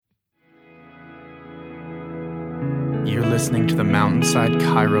You're listening to the Mountainside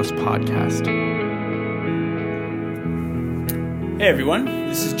Kairos podcast. Hey everyone,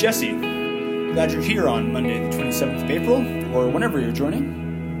 this is Jesse. Glad you're here on Monday the 27th of April, or whenever you're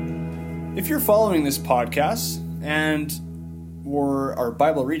joining. If you're following this podcast or our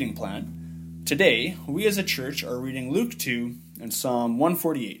Bible reading plan, today we as a church are reading Luke 2 and Psalm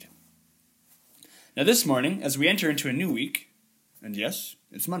 148. Now this morning, as we enter into a new week, and yes,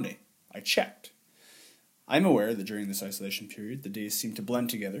 it's Monday, I checked. I'm aware that during this isolation period, the days seem to blend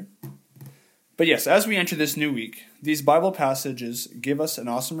together. But yes, as we enter this new week, these Bible passages give us an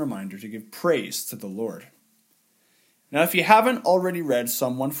awesome reminder to give praise to the Lord. Now, if you haven't already read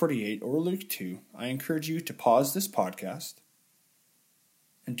Psalm 148 or Luke 2, I encourage you to pause this podcast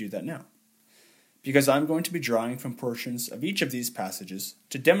and do that now, because I'm going to be drawing from portions of each of these passages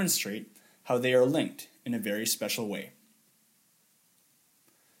to demonstrate how they are linked in a very special way.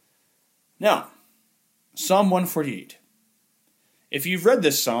 Now, Psalm 148. If you've read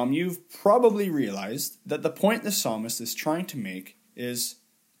this psalm, you've probably realized that the point the psalmist is trying to make is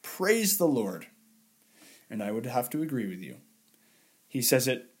praise the Lord. And I would have to agree with you. He says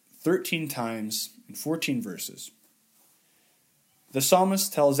it 13 times in 14 verses. The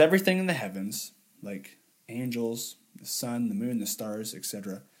psalmist tells everything in the heavens, like angels, the sun, the moon, the stars,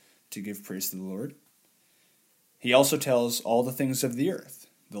 etc., to give praise to the Lord. He also tells all the things of the earth,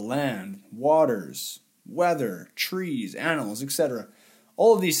 the land, waters, weather, trees, animals, etc.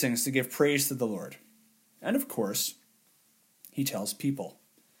 All of these things to give praise to the Lord. And of course, he tells people,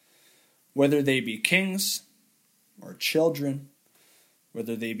 whether they be kings or children,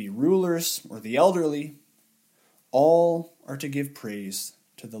 whether they be rulers or the elderly, all are to give praise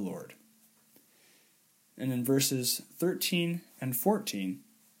to the Lord. And in verses 13 and 14,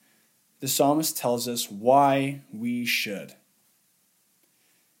 the psalmist tells us why we should.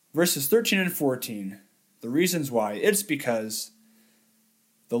 Verses 13 and 14, the reasons why, it's because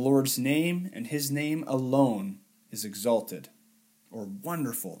the Lord's name and his name alone is exalted, or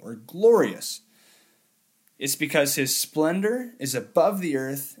wonderful, or glorious. It's because his splendor is above the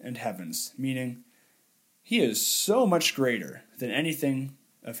earth and heavens, meaning he is so much greater than anything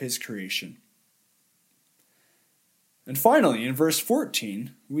of his creation. And finally, in verse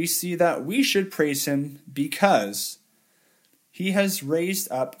 14, we see that we should praise him because he has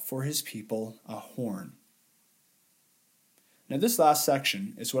raised up for his people a horn. Now, this last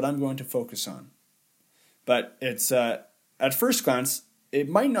section is what I'm going to focus on. But it's at first glance, it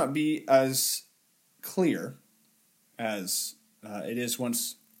might not be as clear as it is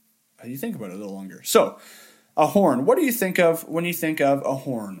once you think about it a little longer. So, a horn. What do you think of when you think of a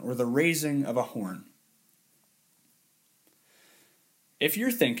horn or the raising of a horn? If you're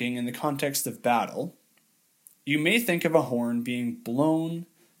thinking in the context of battle, you may think of a horn being blown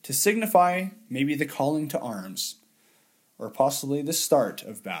to signify maybe the calling to arms, or possibly the start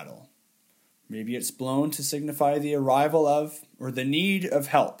of battle. Maybe it's blown to signify the arrival of, or the need of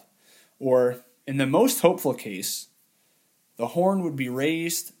help. Or, in the most hopeful case, the horn would be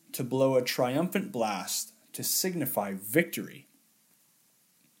raised to blow a triumphant blast to signify victory.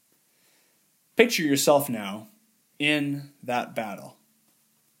 Picture yourself now in that battle.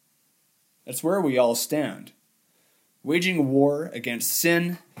 That's where we all stand, waging war against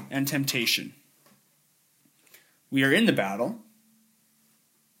sin and temptation. We are in the battle,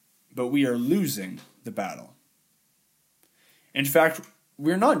 but we are losing the battle. In fact,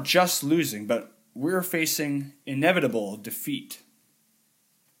 we're not just losing, but we're facing inevitable defeat.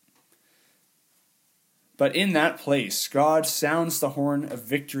 But in that place, God sounds the horn of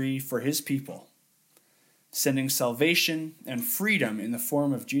victory for his people, sending salvation and freedom in the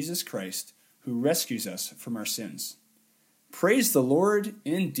form of Jesus Christ, who rescues us from our sins. Praise the Lord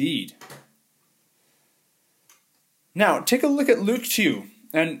indeed. Now, take a look at Luke 2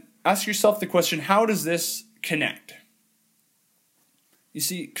 and ask yourself the question, how does this connect? You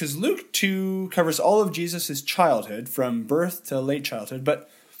see, because Luke 2 covers all of Jesus' childhood, from birth to late childhood, but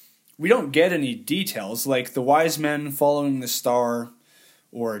we don't get any details like the wise men following the star,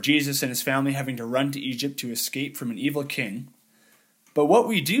 or Jesus and his family having to run to Egypt to escape from an evil king. But what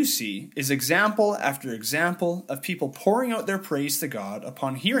we do see is example after example of people pouring out their praise to God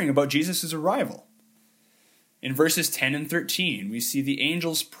upon hearing about Jesus' arrival. In verses 10 and 13, we see the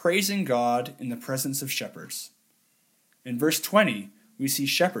angels praising God in the presence of shepherds. In verse 20, we see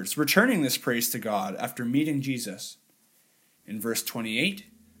shepherds returning this praise to God after meeting Jesus. In verse 28,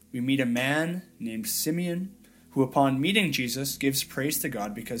 we meet a man named Simeon, who upon meeting Jesus gives praise to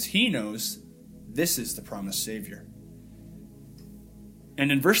God because he knows this is the promised Savior.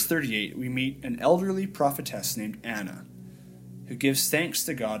 And in verse 38, we meet an elderly prophetess named Anna, who gives thanks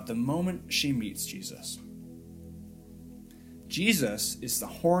to God the moment she meets Jesus. Jesus is the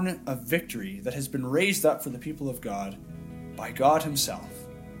horn of victory that has been raised up for the people of God by God himself.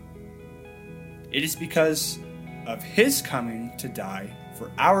 It is because of his coming to die for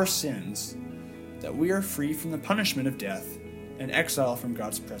our sins that we are free from the punishment of death and exile from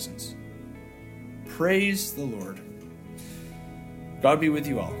God's presence. Praise the Lord. God be with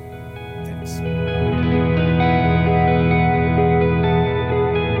you all. Thanks.